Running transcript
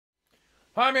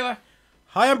Hi, Mila.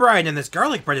 Hi, I'm Brian, and this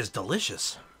garlic bread is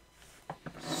delicious.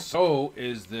 So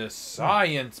is this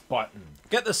science button.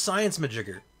 Get the science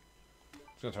majigger.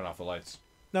 It's gonna turn off the lights.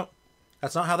 No,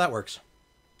 that's not how that works.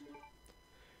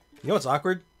 You know what's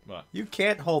awkward? What? You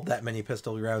can't hold that many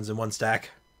pistol rounds in one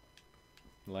stack.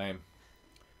 Lame.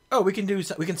 Oh, we can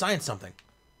science something.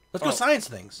 Let's go science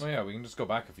things. Oh yeah, we can just go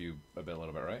back a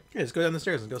little bit, right? Yeah, just go down the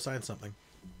stairs and go science something.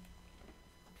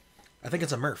 I think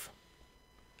it's a Murph.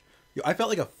 Yo, I felt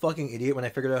like a fucking idiot when I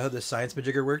figured out how this science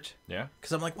majigger worked. Yeah?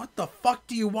 Because I'm like, what the fuck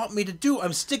do you want me to do?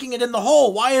 I'm sticking it in the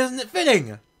hole. Why isn't it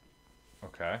fitting?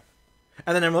 Okay.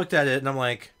 And then I looked at it and I'm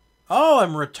like, oh,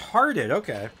 I'm retarded.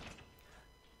 Okay.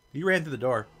 You ran through the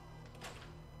door.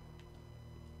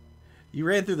 You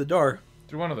ran through the door.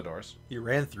 Through one of the doors. You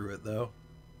ran through it, though.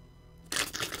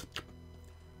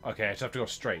 Okay, I just have to go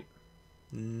straight.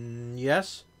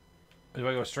 Yes? Do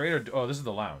I go straight or... Oh, this is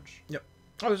the lounge. Yep.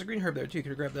 Oh, there's a green herb there, too. You could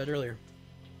have grabbed that earlier.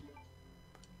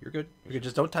 You're good. You're good.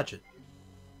 Just don't touch it.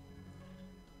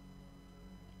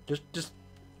 Just...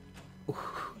 Ooh.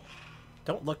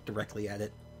 Don't look directly at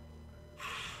it.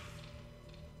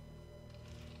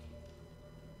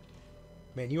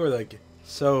 Man, you are, like,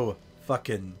 so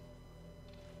fucking...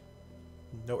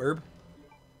 No herb?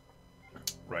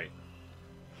 Right.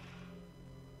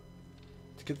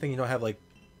 It's a good thing you don't have, like...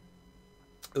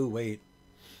 Ooh, wait.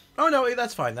 Oh, no, wait,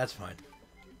 that's fine. That's fine.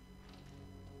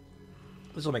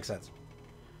 This will make sense.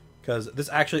 Because this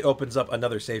actually opens up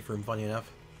another safe room, funny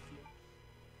enough.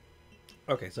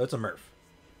 Okay, so it's a Murph.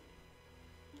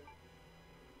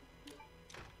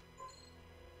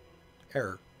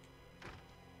 Error.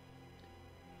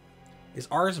 Is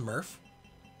ours Murph?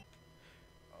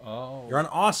 Oh. You're on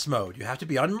OS mode. You have to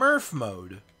be on Murph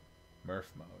mode. Murph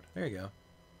mode. There you go.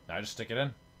 Now I just stick it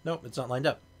in? Nope, it's not lined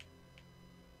up.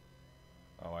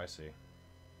 Oh, I see.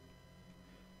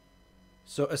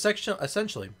 So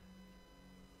essentially,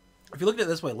 if you look at it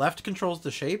this way, left controls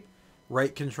the shape,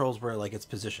 right controls where like its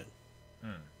position.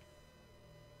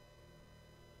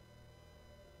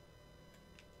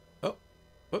 Oh,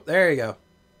 there you go.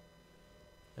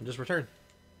 And just return.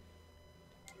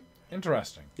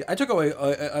 Interesting. Yeah, I took away.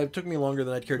 It took me longer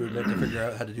than I'd care to admit to figure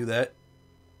out how to do that.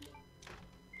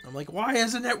 I'm like, why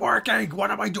isn't it working?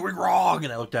 What am I doing wrong?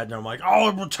 And I looked at it and I'm like, oh,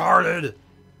 I'm retarded.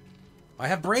 I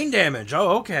have brain damage.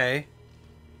 Oh, okay.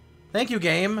 Thank you,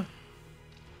 game.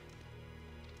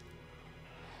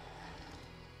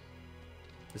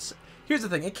 Here's the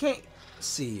thing. It can't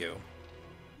see you.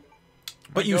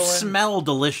 But you smell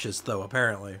delicious, though,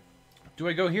 apparently. Do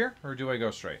I go here, or do I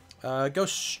go straight? Go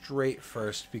straight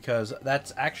first, because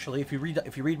that's actually, if you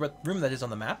read what room that is on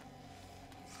the map,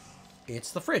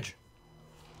 it's the fridge.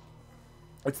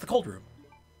 It's the cold room.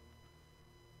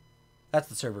 That's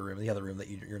the server room, the other room that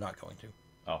you're not going to.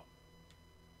 Oh.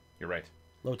 You're right.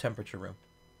 Low temperature room.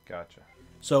 Gotcha.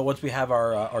 So once we have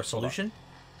our solution,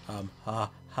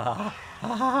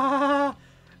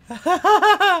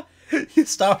 you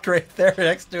stopped right there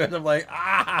next to it. I'm like,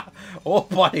 oh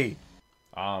buddy.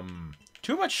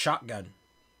 Too much shotgun.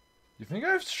 You think I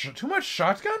have too much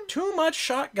shotgun? Too much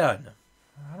shotgun.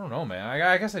 I don't know, man.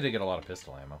 I guess I did get a lot of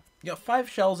pistol ammo. You got 5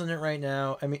 shells in it right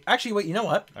now. I mean, actually, wait, you know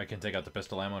what? I can take out the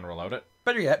pistol ammo and reload it?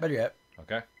 Better yet.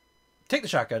 Okay. Take the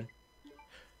shotgun.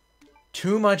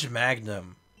 Too much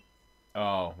magnum.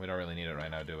 Oh, we don't really need it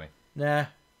right now, do we? Nah.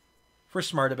 If we're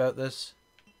smart about this,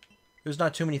 there's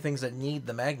not too many things that need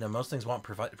the magnum. Most things want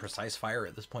precise fire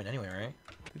at this point anyway, right?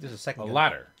 I think there's a second gun.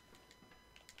 Ladder.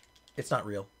 It's not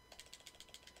real.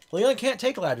 Leon can't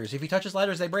take ladders. If he touches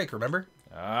ladders, they break, remember?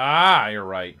 Ah, you're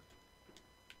right.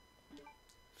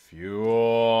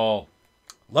 Fuel.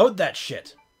 Load that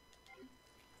shit.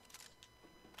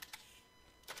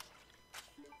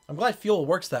 I'm glad fuel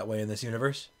works that way in this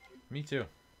universe. Me too.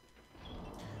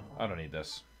 I don't need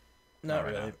this. Not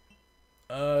right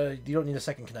really. You don't need a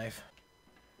second knife.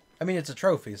 I mean, it's a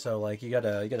trophy, so like you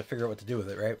gotta figure out what to do with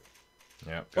it, right?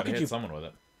 Yeah, gotta hit someone with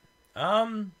it.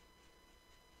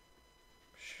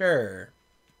 Sure.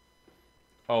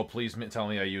 Oh, please tell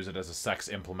me I use it as a sex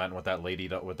implement with that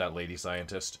lady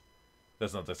scientist.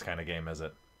 That's not this kind of game, is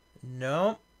it?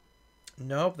 Nope.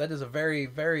 Nope. That is a very,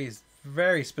 very,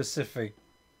 very specific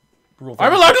rule.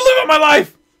 I'm allowed to live out my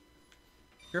life!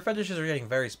 Your fetishes are getting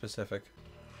very specific.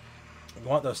 You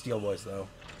want those steel boys, though.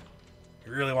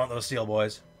 You really want those steel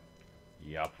boys.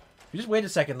 Yep. You just wait a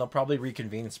second, they'll probably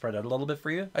reconvene and spread out a little bit for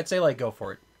you. I'd say, like, go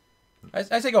for it.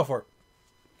 I say go for it.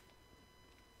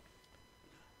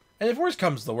 And if worse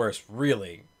comes to worst,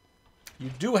 really, you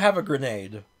do have a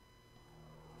grenade.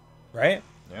 Right?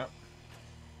 Yep.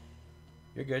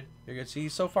 You're good. You're good. See,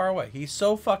 he's so far away. He's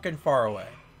so fucking far away.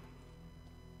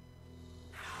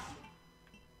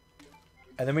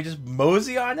 And then we just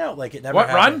mosey on out like it never What,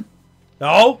 happened. run?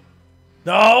 No!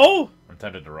 No! I'm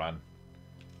tempted to run.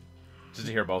 Just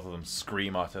to hear both of them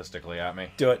scream autistically at me.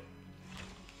 Do it.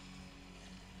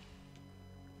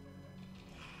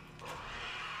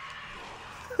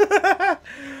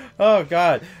 Oh,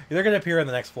 God. They're going to appear on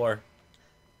the next floor.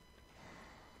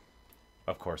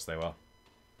 Of course they will.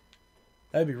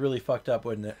 That'd be really fucked up,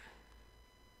 wouldn't it?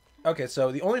 Okay,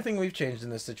 so the only thing we've changed in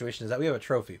this situation is that we have a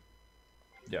trophy.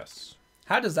 Yes.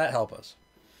 How does that help us?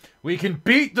 We can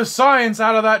beat the science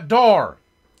out of that door!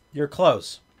 You're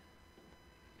close.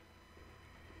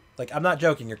 Like, I'm not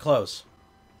joking, you're close.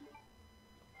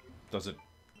 Does it...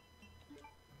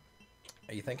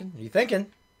 Are you thinking? Are you thinking?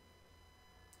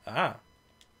 Ah.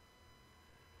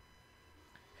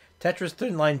 Tetris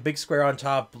thin line, big square on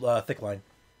top, thick line.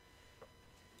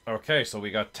 Okay, so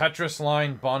we got Tetris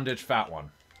line, bondage, fat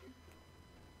one.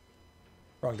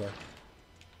 Wrong door.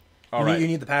 Alright. You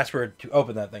need the password to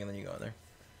open that thing, and then you go in there.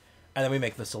 And then we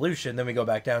make the solution, then we go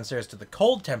back downstairs to the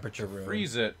cold temperature room.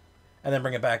 Freeze it. And then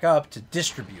bring it back up to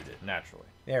distribute it. Naturally.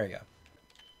 There we go.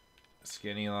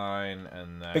 Skinny line,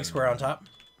 and then... Big square on top.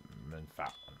 And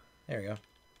fat one. There we go.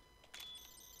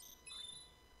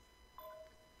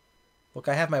 Look,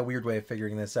 I have my weird way of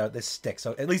figuring this out. This sticks.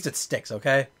 So at least it sticks,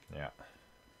 okay? Yeah.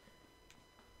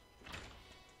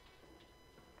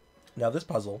 Now this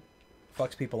puzzle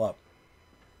fucks people up.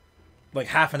 Like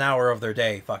half an hour of their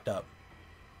day fucked up.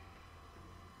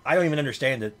 I don't even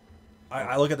understand it.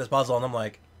 I look at this puzzle and I'm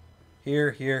like,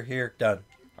 here, here, here, done.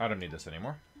 I don't need this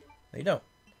anymore. No, you don't.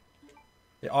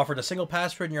 They offered a single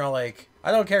password and you're all like,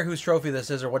 I don't care whose trophy this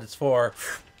is or what it's for.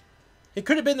 It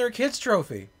could have been their kid's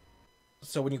trophy.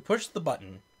 So when you push the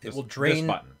button, it will drain...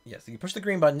 This button. Yes, you push the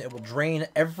green button, it will drain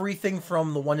everything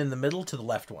from the one in the middle to the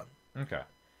left one. Okay.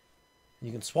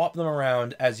 You can swap them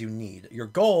around as you need. Your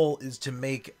goal is to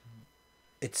make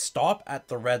it stop at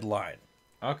the red line.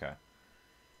 Okay.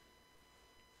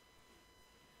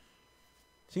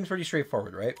 Seems pretty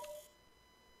straightforward, right?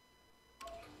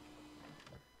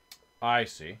 I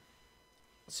see.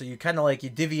 So you kind of like,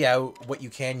 you divvy out what you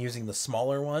can using the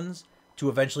smaller ones to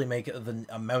eventually make the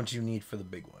amount you need for the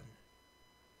big one.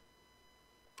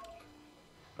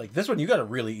 Like this one, you got a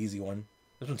really easy one.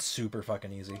 This one's super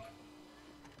fucking easy.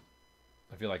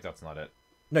 I feel like that's not it.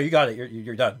 No, you got it.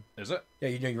 You're done. Is it? Yeah,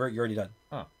 you're already done.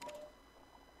 Huh.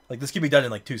 Like this can be done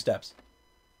in like 2 steps,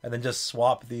 and then just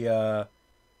swap the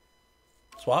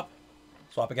swap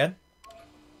again,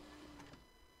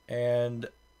 and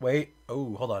wait.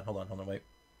 Oh, hold on, wait.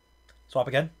 Swap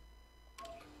again.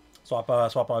 Swap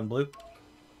on blue.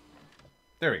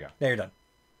 There we go. Now you're done.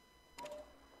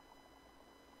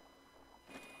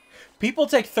 People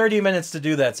take 30 minutes to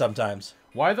do that sometimes.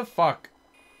 Why the fuck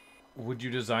would you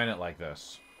design it like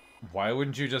this? Why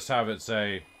wouldn't you just have it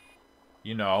say,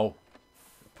 you know...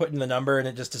 Put in the number and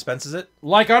it just dispenses it?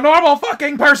 Like a normal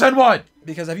fucking person would!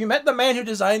 Because have you met the man who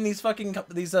designed these fucking...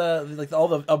 like all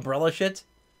the umbrella shit?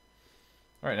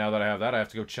 Alright, now that I have that, I have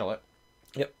to go chill it.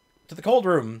 Yep. To the cold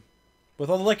room. With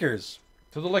all the liquors.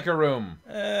 To the liquor room.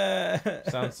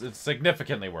 It's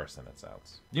significantly worse than it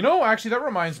sounds. You know, actually, that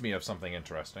reminds me of something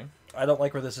interesting. I don't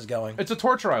like where this is going. It's a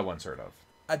torture I once heard of.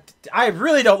 I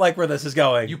really don't like where this is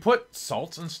going. You put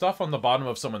salt and stuff on the bottom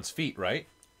of someone's feet, right?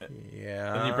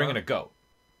 Yeah. And you bring in a goat.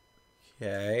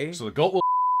 Okay. So the goat will...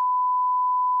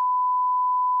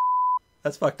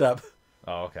 That's fucked up.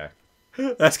 Oh, okay.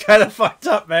 That's kind of fucked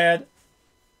up, man.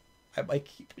 I might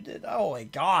keep it. Oh my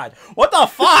god. What the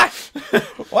fuck?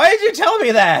 Why did you tell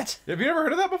me that? Have you never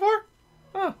heard of that before?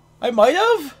 Huh. I might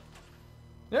have.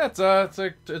 Yeah, it's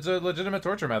a legitimate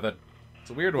torture method. It's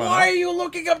a weird one. Why are you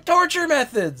looking up torture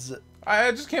methods?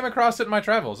 I just came across it in my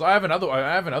travels. I have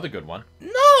another good one.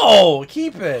 No,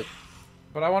 keep it.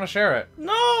 But I want to share it.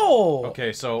 No.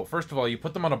 Okay, so first of all, you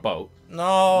put them on a boat.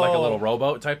 No. Like a little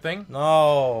rowboat type thing.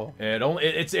 No.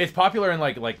 It's popular in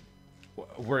like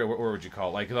where would you call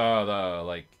it? Like the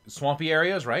like swampy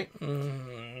areas, right?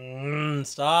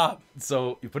 Stop.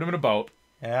 So you put them in a boat.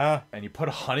 Yeah. And you put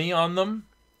honey on them,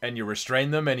 and you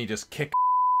restrain them, and you just kick.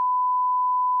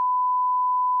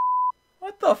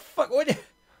 What the fuck? What?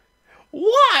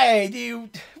 Why do you?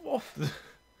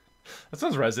 That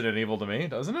sounds Resident Evil to me,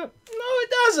 doesn't it? No,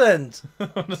 it doesn't.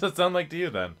 What does that sound like to you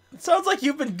then? It sounds like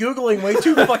you've been Googling way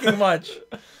too fucking much.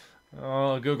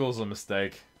 Oh, Google's a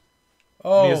mistake.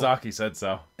 Oh, Miyazaki said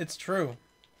so. It's true.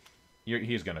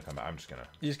 He's gonna come out. I'm just gonna...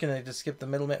 You're just gonna skip the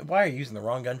middleman. Why are you using the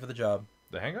wrong gun for the job?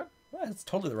 The handgun? Well, it's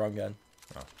totally the wrong gun.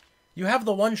 Oh. You have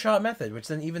the one-shot method, which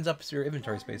then evens up your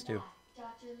inventory space too.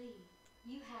 Dr. Lee,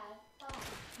 you have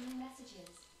 5 new messages.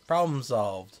 Problem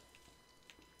solved.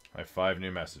 I have 5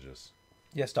 new messages.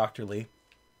 Yes, Dr. Lee.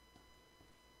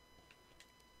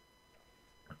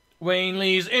 Wayne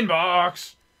Lee's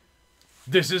inbox.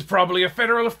 This is probably a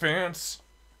federal offense.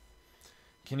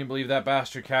 Can you believe that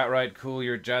bastard Catwright? Cool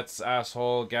your jets,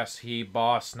 asshole. Guess he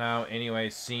boss now. Anyway,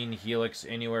 seen Helix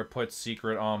anywhere. Put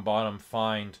secret on bottom.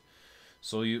 Find.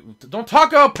 So you don't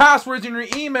talk about passwords in your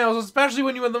emails, especially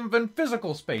when you have them in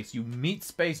physical space. You meat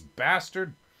space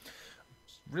bastard.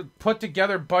 Put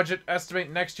together budget estimate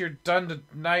next year. Done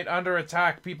tonight. Under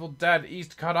attack. People dead.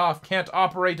 East cut off. Can't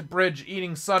operate bridge.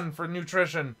 Eating sun for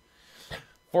nutrition.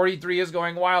 43 is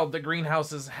going wild. The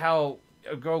greenhouse is hell.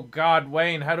 Oh God,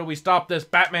 Wayne, how do we stop this?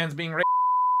 Batman's being raped.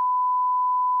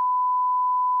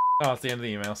 Oh, it's the end of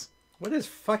the emails. What is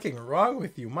fucking wrong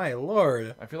with you, my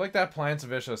lord? I feel like that plant's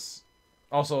vicious.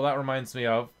 Also, that reminds me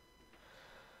of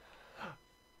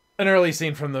an early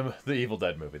scene from the Evil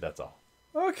Dead movie, that's all.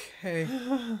 Okay.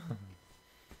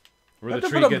 Where the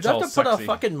tree gets all sexy. Do I have to put a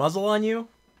fucking muzzle on you?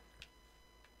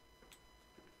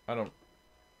 I don't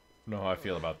know how I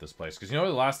feel about this place. Because you know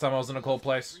the last time I was in a cold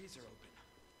place?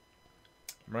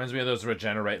 Reminds me of those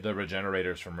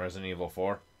regenerators from Resident Evil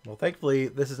 4. Well, thankfully,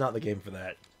 this is not the game for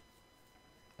that.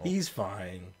 Oh. He's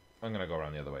fine. I'm going to go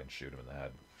around the other way and shoot him in the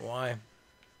head. Why?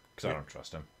 Because I don't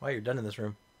trust him. Why? You're done in this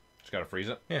room. Just got to freeze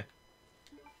it? Yeah.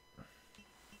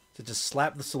 So just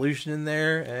slap the solution in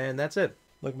there, and that's it.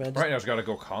 Look, man. Right now, I just got to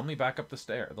go calmly back up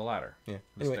the ladder. Yeah.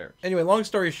 Stairs. Anyway, long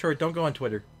story short, don't go on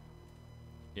Twitter.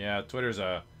 Yeah, Twitter's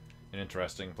an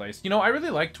interesting place. You know, I really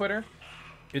like Twitter.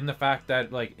 In the fact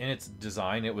that, like, in its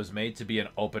design, it was made to be an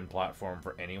open platform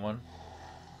for anyone.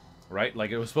 Right?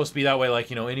 Like, it was supposed to be that way, like,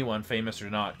 you know, anyone, famous or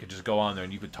not, could just go on there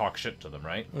and you could talk shit to them,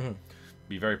 right? Mm-hmm.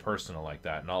 Be very personal like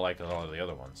that, not like a lot of the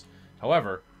other ones.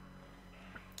 However,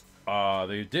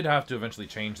 they did have to eventually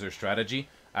change their strategy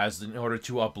as in order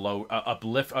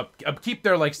to keep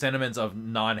their, like, sentiments of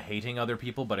non-hating other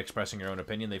people but expressing your own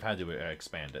opinion. They've had to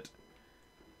expand it.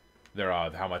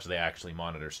 How much they actually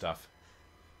monitor stuff.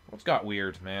 It's got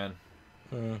weird, man.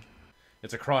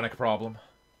 It's a chronic problem.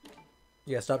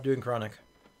 Yeah, stop doing chronic.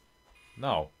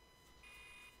 No.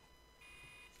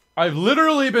 I've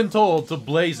literally been told to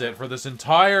blaze it for this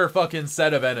entire fucking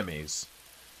set of enemies.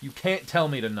 You can't tell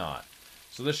me to not.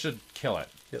 So this should kill it.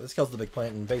 Yeah, this kills the big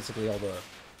plant and basically all the...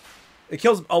 It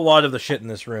kills a lot of the shit in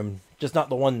this room. Just not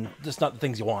the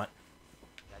things you want.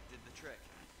 That did the trick.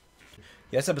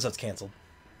 Yeah, this episode's canceled.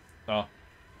 Oh.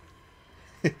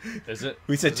 Is it?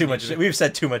 We've said too much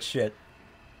shit.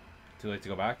 Too late to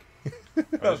go back?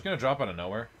 I'm just gonna drop out of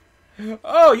nowhere.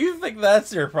 Oh, you think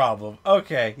that's your problem?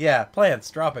 Okay, yeah,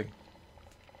 plants dropping.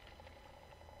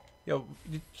 Yo,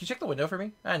 can you check the window for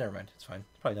me? Ah, never mind. It's fine.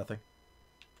 It's probably nothing.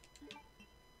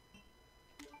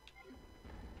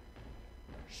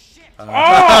 Shit.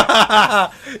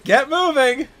 Oh! Get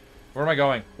moving! Where am I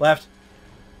going? Left.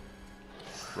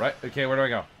 Right? Okay, where do I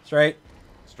go? Straight.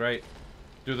 Straight.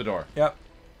 Through the door. Yep.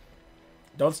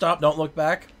 Don't stop. Don't look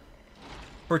back.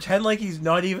 Pretend like he's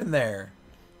not even there.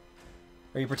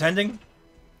 Are you pretending?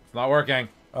 It's not working.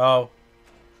 Oh.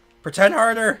 Pretend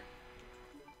harder.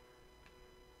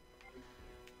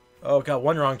 Oh, God.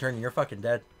 One wrong turn and you're fucking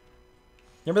dead.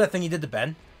 Remember that thing you did to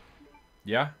Ben?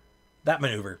 Yeah? That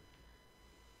maneuver.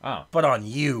 Oh. But on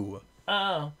you.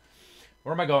 Oh.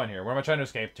 Where am I going here? Where am I trying to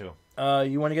escape to?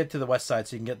 You want to get to the west side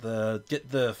so you can get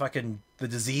the fucking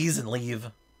disease and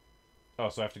leave. Oh,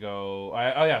 so I have to go...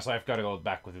 so I've got to go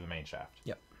back with the main shaft.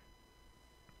 Yep.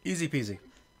 Easy peasy.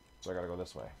 So I got to go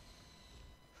this way.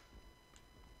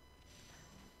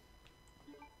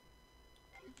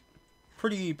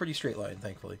 Pretty straight line,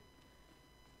 thankfully.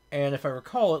 And if I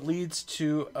recall, it leads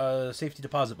to a safety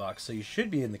deposit box, so you should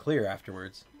be in the clear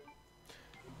afterwards.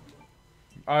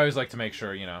 I always like to make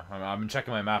sure, you know, I'm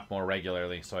checking my map more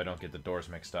regularly so I don't get the doors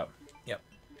mixed up. Yep.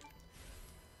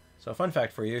 So, fun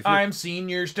fact for you. If I'm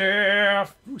senior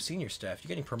staff. Ooh, senior staff. You're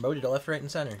getting promoted to left, right, and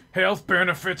center. Health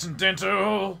benefits and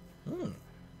dental.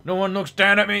 No one looks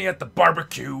down at me at the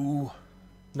barbecue.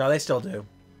 No, they still do.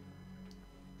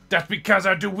 That's because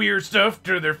I do weird stuff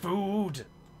to their food.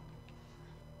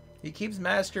 He keeps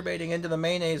masturbating into the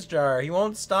mayonnaise jar. He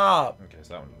won't stop. Okay,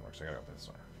 so that one didn't work, so I gotta go this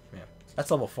way. Yeah.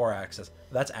 That's level 4 access.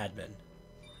 That's admin.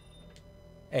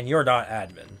 And you're not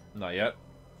admin. Not yet.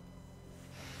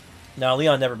 No,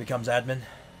 Leon never becomes admin.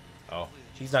 Oh.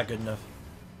 She's not good enough.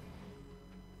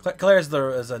 Claire's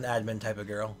is an admin type of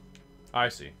girl. I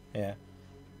see. Yeah.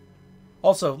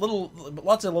 Also,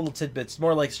 lots of little tidbits,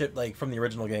 more like shit like from the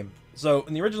original game. So,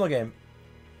 in the original game,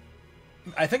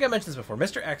 I think I mentioned this before,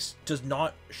 Mr. X does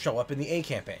not show up in the A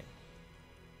campaign.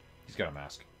 He's got a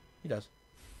mask. He does.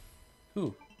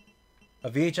 Who? A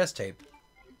VHS tape.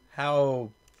 How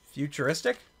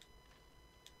futuristic?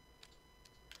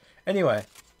 Anyway,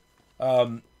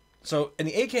 so in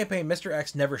the A campaign, Mr.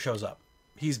 X never shows up.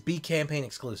 He's B campaign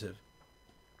exclusive.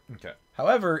 Okay.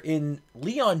 However, in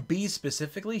Leon B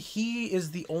specifically, he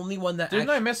is the only one that Didn't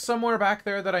I miss somewhere back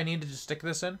there that I needed to stick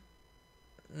this in?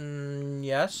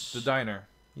 Yes. The diner.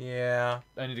 Yeah.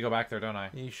 I need to go back there, don't I?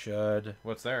 You should.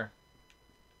 What's there?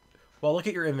 Well, look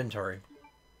at your inventory.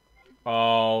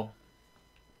 Oh.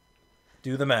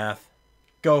 Do the math.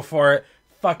 Go for it.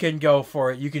 Fucking go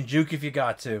for it. You can juke if you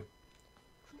got to.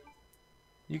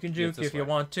 You can juke if you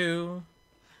want to.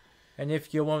 And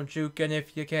if you won't juke, and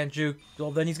if you can't juke,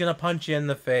 well, then he's gonna punch you in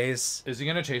the face. Is he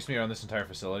gonna chase me around this entire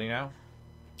facility now?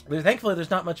 Thankfully, there's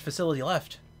not much facility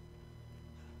left.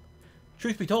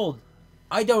 Truth be told,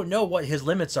 I don't know what his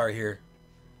limits are here.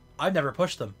 I've never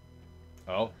pushed them.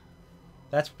 Oh.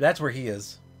 That's where he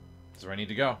is. That's where I need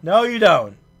to go. No, you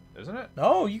don't. Isn't it?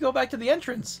 No, you go back to the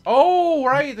entrance. Oh,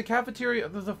 right. The cafeteria,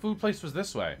 the food place was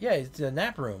this way. Yeah, it's the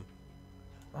nap room.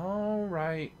 Oh,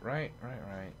 right.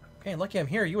 Okay, lucky I'm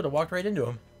here. You would have walked right into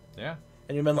him. Yeah.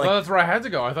 And you've been Well, like... that's where I had to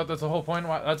go. I thought that's the whole point.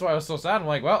 That's why I was so sad. I'm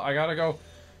like, well, I gotta go,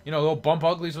 go bump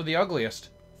uglies with the ugliest.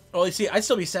 Well, you see, I'd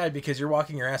still be sad because you're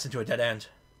walking your ass into a dead end.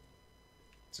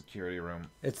 Security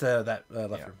room. It's that left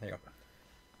Yeah. room. There you go.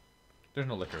 There's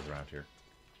no liquors around here.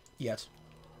 Yes.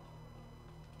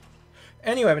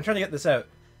 Anyway, I've been trying to get this out.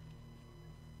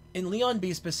 In Leon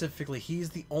B specifically, he's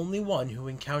the only one who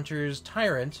encounters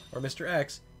Tyrant, or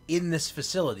Mr.X, in this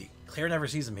facility. Claire never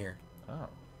sees him here. Oh,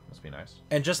 must be nice.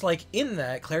 And just like in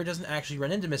that, Claire doesn't actually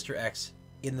run into Mr.X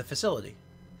in the facility.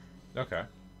 Okay.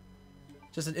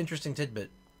 Just an interesting tidbit.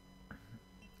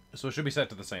 So it should be set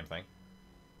to the same thing.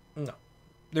 No.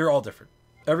 They're all different.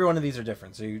 Every one of these are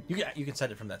different, so you can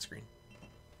set it from that screen.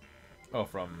 Oh,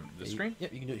 from the screen?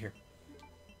 Yep, you can do it here.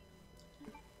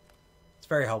 It's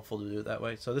very helpful to do it that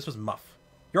way. So this was Muff.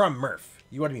 You're on Murph.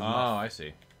 You want to be Muff. Oh, I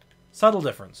see. Subtle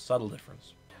difference. Subtle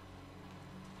difference.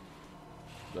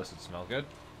 Does it smell good?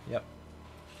 Yep.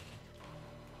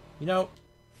 You know,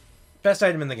 best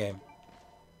item in the game.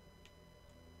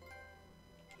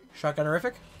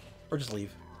 Shotgunnerific? Or just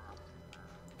leave?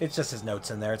 It's just his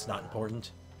notes in there. It's not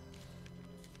important.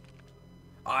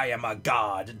 I am a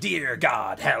god. Dear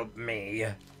God, help me.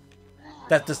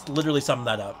 That just literally summed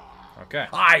that up. Okay.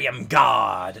 I am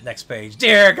God. Next page.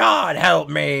 Dear God, help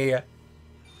me.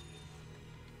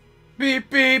 Beep,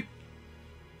 beep.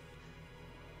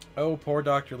 Oh, poor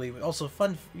Dr. Lee. Also,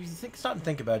 fun. You stop and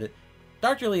think about it.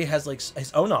 Dr. Lee has like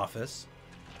his own office,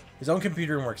 his own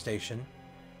computer and workstation,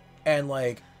 and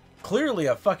like clearly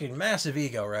a fucking massive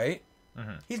ego, right?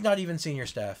 Mm-hmm. He's not even senior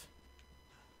staff.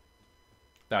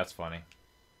 That's funny.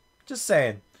 Just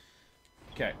saying.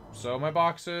 Okay, so my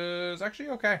box is actually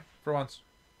okay for once.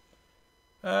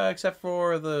 Except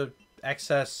for the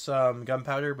excess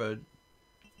gunpowder, but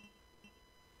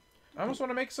I almost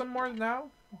want to make some more now,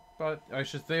 but I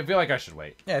feel like I should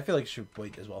wait. yeah, I feel like you should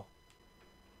wait as well.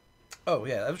 Oh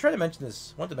yeah, I was trying to mention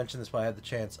this. Wanted to mention this while I had the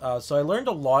chance. So I learned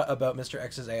a lot about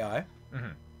Mr.X's AI.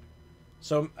 Mm-hmm.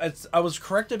 So I was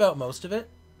correct about most of it,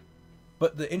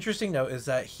 but the interesting note is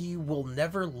that he will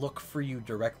never look for you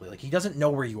directly. Like, he doesn't know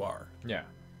where you are. Yeah.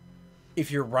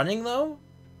 If you're running, though,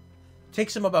 it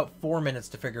takes him about 4 minutes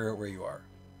to figure out where you are.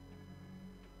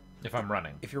 If I'm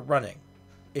running. If you're running.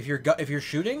 If you're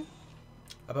shooting,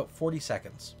 about 40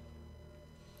 seconds.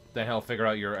 Then he'll figure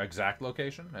out your exact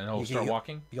location, and he'll start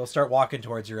walking? You'll start walking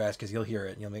towards your ass because you'll hear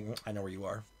it, and you'll think, I know where you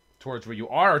are. Towards where you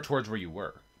are, or towards where you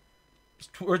were?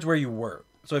 Towards where you were.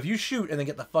 So if you shoot and then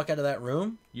get the fuck out of that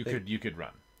room... You could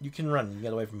run. You can run and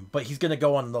get away from him. But he's going to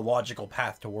go on the logical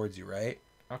path towards you, right?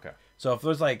 Okay. So if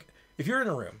there's like... If you're in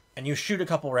a room and you shoot a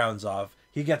couple rounds off,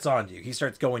 he gets onto you. He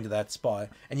starts going to that spot.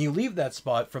 And you leave that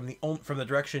spot from the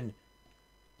direction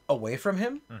away from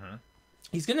him. Mm-hmm.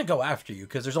 He's going to go after you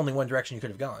because there's only one direction you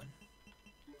could have gone.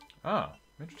 Oh,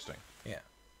 interesting. Yeah.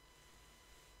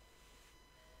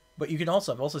 But you can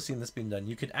also... I've also seen this being done.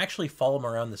 You can actually follow him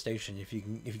around the station if you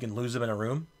can lose him in a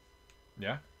room.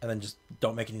 Yeah. And then just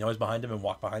don't make any noise behind him and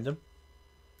walk behind him.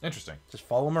 Interesting. Just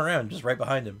follow him around, just right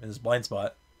behind him in his blind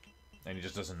spot. And he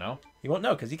just doesn't know? He won't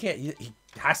know because he can't. He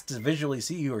has to visually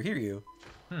see you or hear you.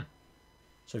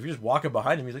 So if you're just walking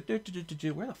behind him, he's like,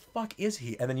 where the fuck is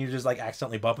he? And then you just like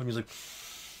accidentally bump him. He's like,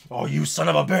 oh, you son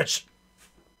of a bitch!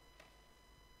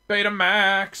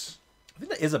 Betamax. I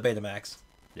think that is a Betamax.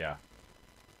 Yeah.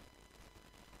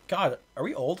 God, are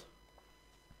we old?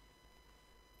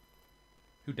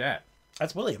 Who dat?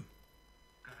 That's William.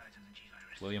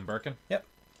 William Birkin? Yep.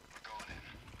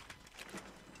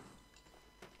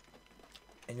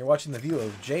 And you're watching the view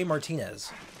of Jay Martinez.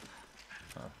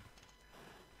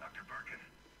 Dr. Birkin,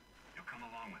 you'll come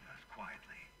along with us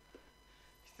quietly.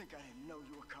 You think I didn't know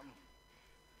you were coming?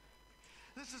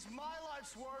 This is my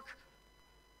life's work.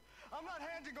 I'm I'm not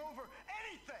handing over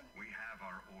anything. We have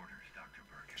our orders, Dr.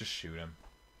 Birkin. Just shoot him.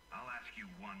 I'll ask you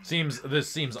one. This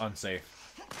seems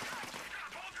unsafe. Hold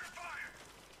your fire.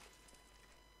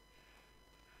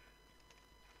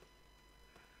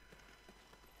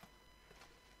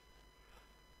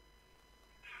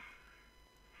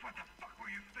 What the fuck were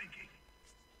you thinking?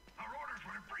 Our orders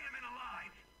were to bring him in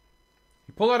alive.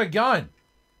 You pull out a gun.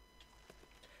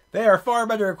 They are far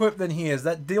better equipped than he is.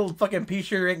 That old fucking pea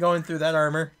shooter ain't going through that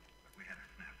armor. But we had a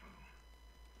snafu.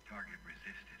 Target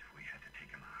resisted. We had to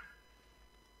take him out.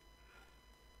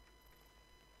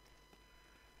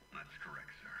 That's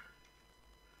correct, sir.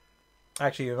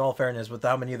 Actually, in all fairness, with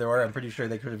how many there are, I'm pretty sure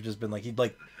they could have just been like, he'd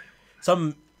like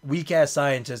some weak ass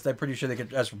scientist. I'm pretty sure they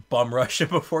could just bum rush him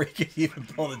before he could even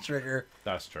pull the trigger.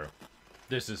 That's true.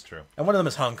 This is true. And one of them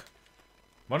is Hunk.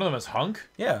 One of them is Hunk?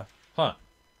 Yeah. Huh.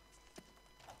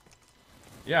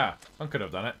 Yeah, Hunk could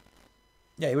have done it.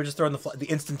 Yeah, he would just throw in the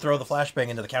instant throw the flashbang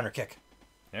into the counter kick.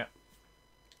 Yeah.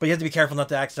 But you have to be careful not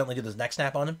to accidentally do this neck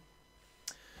snap on him.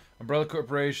 Umbrella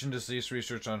Corporation, deceased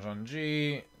research on John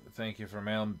G. Thank you for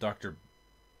mail. Dr.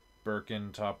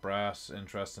 Birkin, top brass,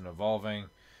 interest in evolving.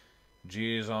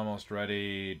 G is almost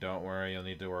ready. Don't worry, you'll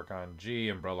need to work on G.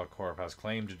 Umbrella Corp has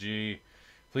claim to G.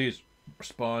 Please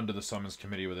respond to the summons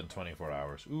committee within 24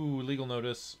 hours. Ooh, legal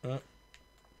notice.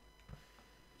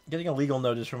 Getting a legal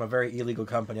notice from a very illegal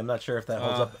company. I'm not sure if that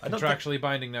holds up. I don't Contractually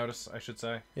binding notice, I should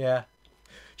say. Yeah.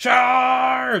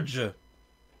 Charge!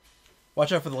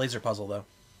 Watch out for the laser puzzle, though.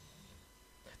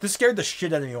 This scared the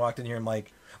shit out of me. Walked in here and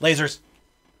like, lasers!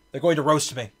 They're going to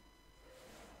roast me.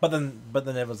 But then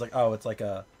it was like, oh, it's like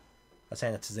a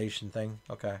sanitization thing.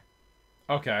 Okay.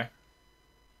 Okay.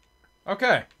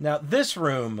 Okay. Now, this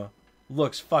room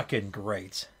looks fucking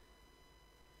great.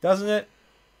 Doesn't it?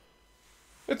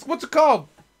 It's, what's it called?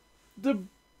 The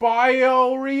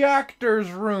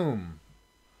bioreactors room.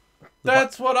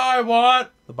 That's what I want.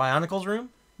 The Bionicles room?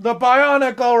 The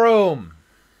Bionicle room.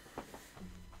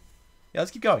 Yeah,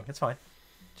 let's keep going. It's fine.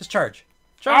 Just charge.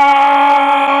 Charge!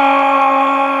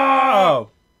 Oh!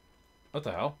 What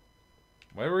the hell?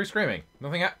 Why were we screaming?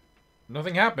 Nothing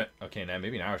happened. Okay, now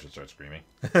maybe now I should start screaming.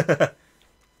 You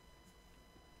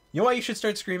know why you should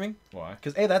start screaming? Why?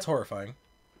 Because A, that's horrifying.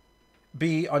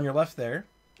 B, on your left there.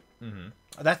 Mm-hmm.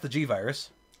 That's the G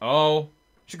virus. Oh. You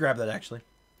should grab that, actually.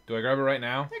 Do I grab it right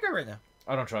now? Yeah, grab it right now.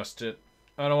 I don't trust it.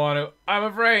 I don't want to. I'm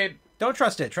afraid. Don't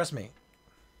trust it. Trust me.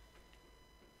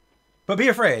 But be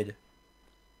afraid.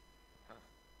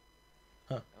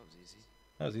 Huh. That was easy.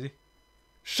 That was easy.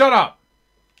 Shut up.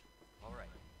 All right.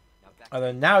 Now back. And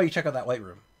then now you check out that white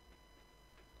room.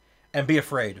 And be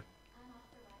afraid.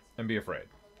 And be afraid.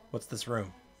 What's this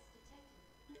room?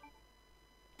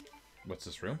 What's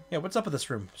this room? Yeah, what's up with this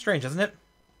room? Strange, isn't it?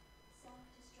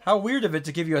 How weird of it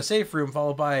to give you a safe room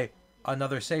followed by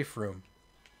another safe room.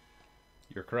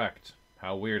 You're correct.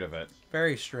 How weird of it.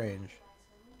 Very strange.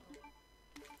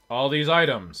 All these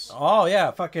items. Oh,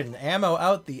 yeah, fucking ammo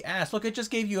out the ass. Look, it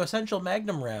just gave you essential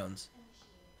magnum rounds.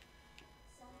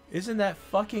 Isn't that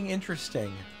fucking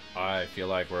interesting? I feel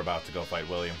like we're about to go fight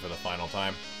William for the final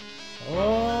time.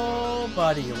 Oh,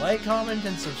 buddy. Like, comment,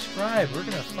 and subscribe. We're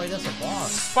gonna fight us a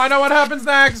boss. Find out what happens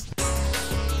next!